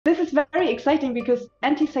This is very exciting because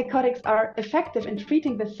antipsychotics are effective in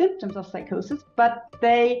treating the symptoms of psychosis, but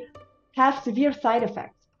they have severe side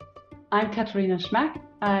effects. I'm Katharina Schmack.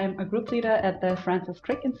 I'm a group leader at the Francis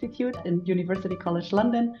Crick Institute in University College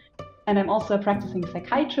London, and I'm also a practicing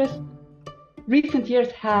psychiatrist. Recent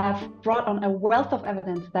years have brought on a wealth of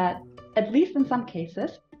evidence that, at least in some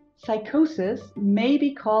cases, psychosis may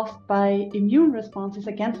be caused by immune responses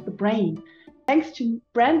against the brain. Thanks to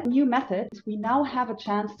brand new methods, we now have a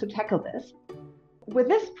chance to tackle this. With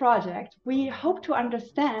this project, we hope to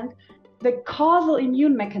understand the causal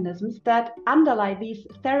immune mechanisms that underlie these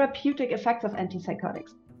therapeutic effects of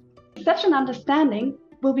antipsychotics. Such an understanding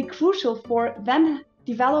will be crucial for then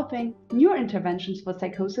developing new interventions for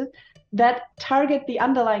psychosis that target the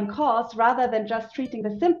underlying cause rather than just treating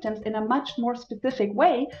the symptoms in a much more specific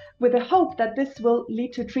way, with the hope that this will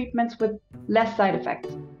lead to treatments with less side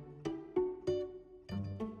effects.